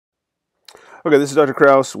Okay, this is Dr.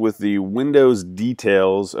 Kraus with the Windows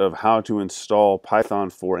details of how to install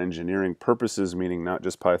Python for engineering purposes, meaning not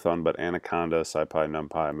just Python, but Anaconda, SciPy,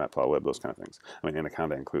 NumPy, Matplotlib, those kind of things. I mean,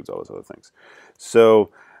 Anaconda includes all those other things.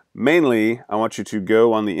 So mainly, I want you to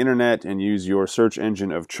go on the internet and use your search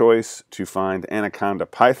engine of choice to find Anaconda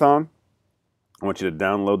Python. I want you to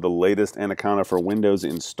download the latest Anaconda for Windows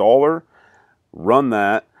installer, run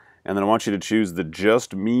that, and then I want you to choose the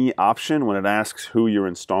Just Me option when it asks who you're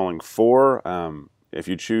installing for. If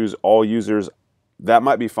you choose all users, that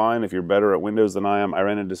might be fine if you're better at Windows than I am. I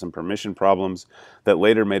ran into some permission problems that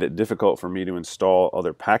later made it difficult for me to install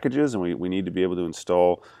other packages, and we need to be able to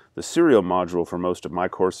install the serial module for most of my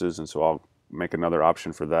courses, and so I'll make another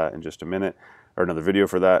option for that in just a minute, or another video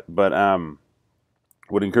for that. But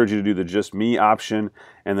would encourage you to do the Just Me option,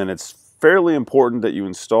 and then it's fairly important that you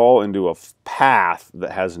install into a path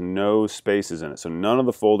that has no spaces in it. So none of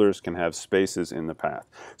the folders can have spaces in the path.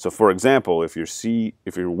 So for example, if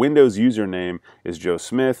your Windows username is Joe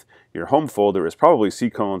Smith, your home folder is probably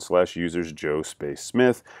C:/users Joe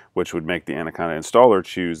Smith, which would make the Anaconda installer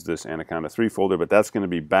choose this Anaconda 3 folder, but that's going to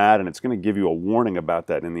be bad, and it's going to give you a warning about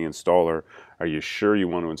that in the installer. Are you sure you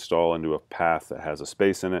want to install into a path that has a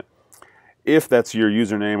space in it? If that's your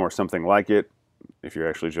username or something like it, if you're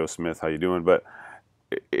actually Joe Smith, how you doing? But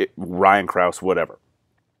Ryan Kraus, whatever.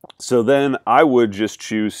 So then I would just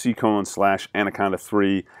choose C:/Anaconda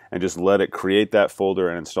 3 and just let it create that folder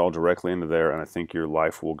and install directly into there, and I think your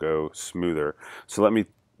life will go smoother. So let me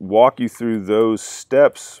walk you through those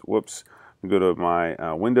steps. Whoops. Go to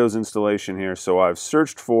my Windows installation here. So I've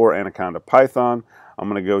searched for Anaconda Python. I'm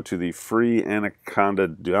going to go to the free Anaconda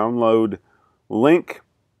download link.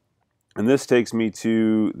 And this takes me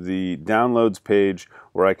to the downloads page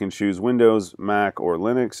where I can choose Windows, Mac, or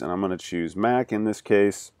Linux. And I'm going to choose Mac in this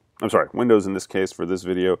case. I'm sorry, Windows in this case for this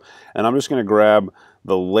video. And I'm just going to grab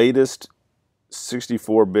the latest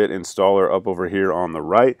 64-bit installer up over here on the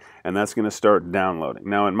right. And that's going to start downloading.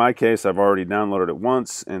 Now in my case, I've already downloaded it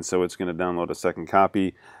once. And so it's going to download a second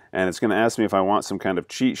copy. And it's going to ask me if I want some kind of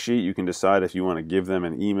cheat sheet. You can decide if you want to give them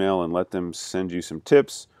an email and let them send you some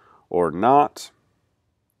tips or not.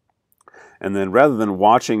 And then rather than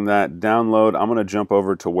watching that download, I'm going to jump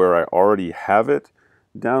over to where I already have it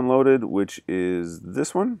downloaded, which is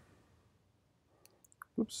this one.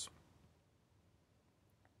 Oops.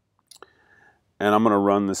 And I'm going to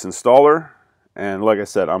run this installer. And like I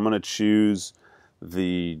said, I'm going to choose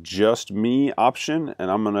the Just Me option, and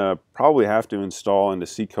I'm going to probably have to install into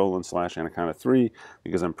C:/Anaconda 3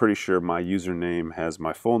 because I'm pretty sure my username has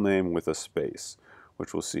my full name with a space,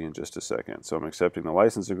 which we'll see in just a second. So I'm accepting the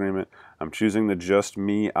license agreement. I'm choosing the Just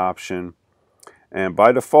Me option. And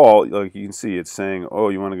by default, like you can see, it's saying, oh,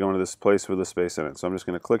 you want to go into this place with a space in it. So I'm just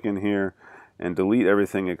going to click in here and delete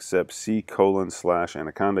everything except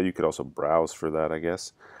C:/Anaconda. You could also browse for that, I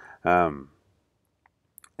guess. And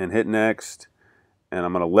hit next. And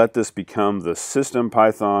I'm going to let this become the system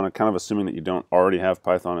Python. I'm kind of assuming that you don't already have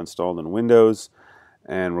Python installed in Windows.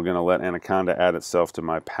 And we're going to let Anaconda add itself to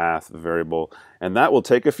my path variable. And that will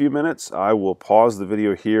take a few minutes. I will pause the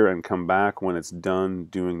video here and come back when it's done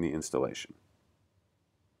doing the installation.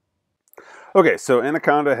 Okay, so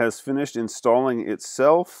Anaconda has finished installing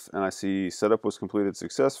itself, and I see setup was completed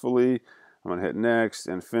successfully. I'm going to hit next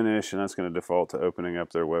and finish, and that's going to default to opening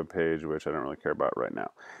up their web page, which I don't really care about right now.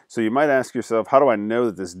 So you might ask yourself, how do I know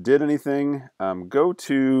that this did anything? I'm going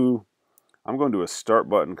to a start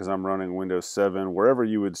button because I'm running Windows 7, wherever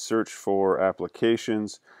you would search for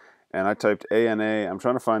applications, and I typed ANA. I'm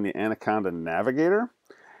trying to find the Anaconda Navigator.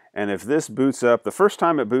 And if this boots up, the first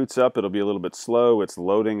time it boots up, it'll be a little bit slow. It's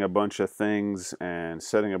loading a bunch of things and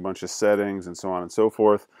setting a bunch of settings and so on and so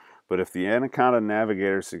forth. But if the Anaconda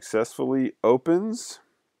Navigator successfully opens,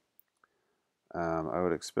 I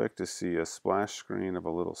would expect to see a splash screen of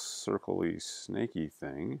a little circle-y, snaky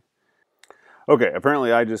thing. Okay,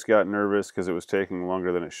 apparently I just got nervous because it was taking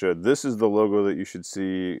longer than it should. This is the logo that you should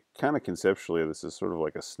see. Kind of conceptually, this is sort of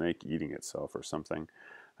like a snake eating itself or something.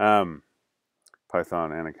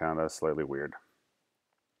 Python, Anaconda, slightly weird.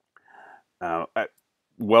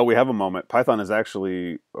 Well, we have a moment. Python is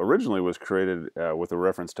actually originally was created with a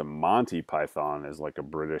reference to Monty Python as like a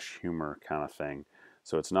British humor kind of thing.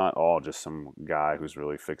 So it's not all just some guy who's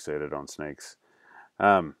really fixated on snakes.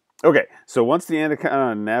 Okay, so once the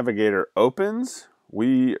Anaconda Navigator opens,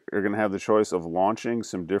 we are going to have the choice of launching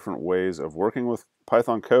some different ways of working with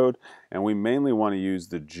Python code, and we mainly want to use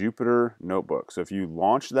the Jupyter Notebook. So if you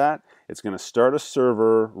launch that, it's going to start a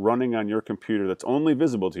server running on your computer that's only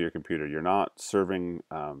visible to your computer. You're not serving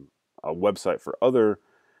a website for other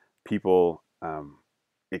people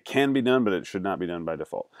it can be done, but it should not be done by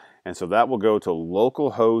default. And so that will go to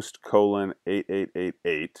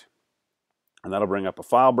localhost:8888, and that'll bring up a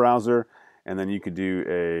file browser, and then you could do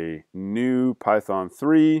a new Python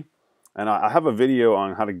 3. And I have a video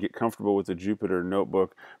on how to get comfortable with the Jupyter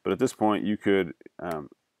Notebook, but at this point you could,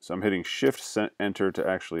 so I'm hitting Shift-Enter to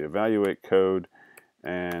actually evaluate code,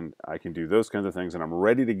 and I can do those kinds of things, and I'm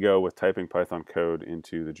ready to go with typing Python code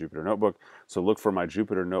into the Jupyter Notebook. So look for my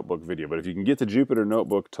Jupyter Notebook video. But if you can get the Jupyter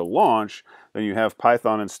Notebook to launch, then you have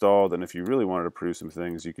Python installed, and if you really wanted to produce some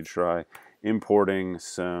things, you could try importing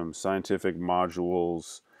some scientific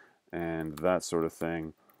modules and that sort of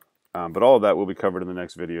thing. But all of that will be covered in the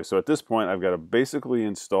next video. So at this point, I've got a basically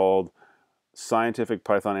installed scientific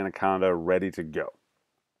Python Anaconda ready to go.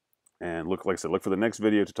 And like I said, look for the next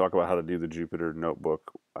video to talk about how to do the Jupyter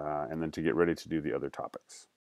Notebook and then to get ready to do the other topics.